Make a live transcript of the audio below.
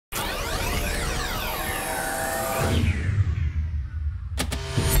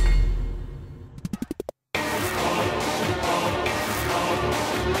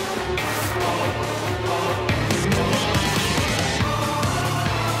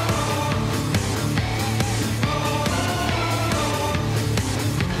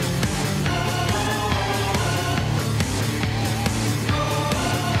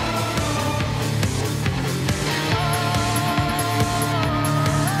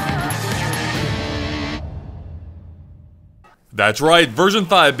That's right, version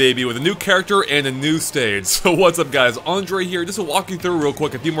 5 baby, with a new character and a new stage. So what's up guys, Andre here, just to walk you through real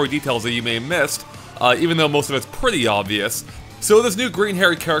quick a few more details that you may have missed, even though most of it's pretty obvious. So this new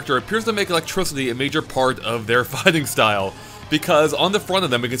green-haired character appears to make electricity a major part of their fighting style, because on the front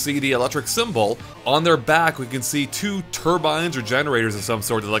of them we can see the electric symbol, on their back we can see two turbines or generators of some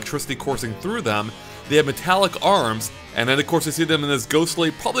sort, electricity coursing through them. They have metallic arms, and then of course we see them in this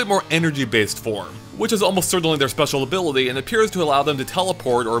ghostly, probably more energy-based form, which is almost certainly their special ability and appears to allow them to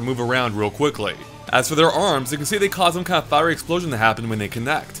teleport or move around real quickly. As for their arms, you can see they cause some kind of fiery explosion to happen when they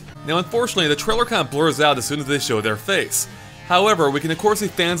connect. Now unfortunately, the trailer kind of blurs out as soon as they show their face. However, we can of course see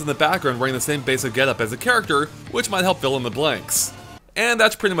fans in the background wearing the same basic getup as the character, which might help fill in the blanks. And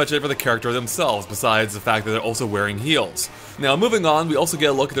that's pretty much it for the character themselves, besides the fact that they're also wearing heels. Now moving on, we also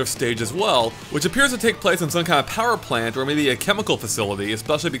get a look at their stage as well, which appears to take place in some kind of power plant or maybe a chemical facility,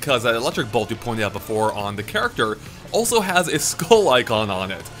 especially because that electric bolt you pointed out before on the character also has a skull icon on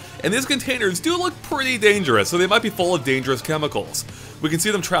it. And these containers do look pretty dangerous, so they might be full of dangerous chemicals. We can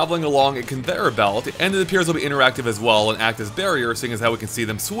see them traveling along a conveyor belt, and it appears they'll be interactive as well and act as barriers, seeing as how we can see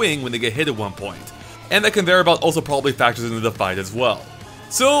them swing when they get hit at one point. And that conveyor belt also probably factors into the fight as well.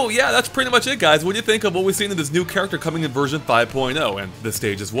 So yeah, that's pretty much it guys. What do you think of what we've seen in this new character coming in version 5.0 and this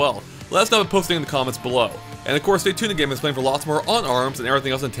stage as well? Let us know by posting in the comments below. And of course stay tuned to GameXplain for lots more on ARMS and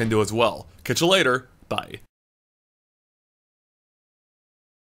everything else Nintendo as well. Catch you later, bye.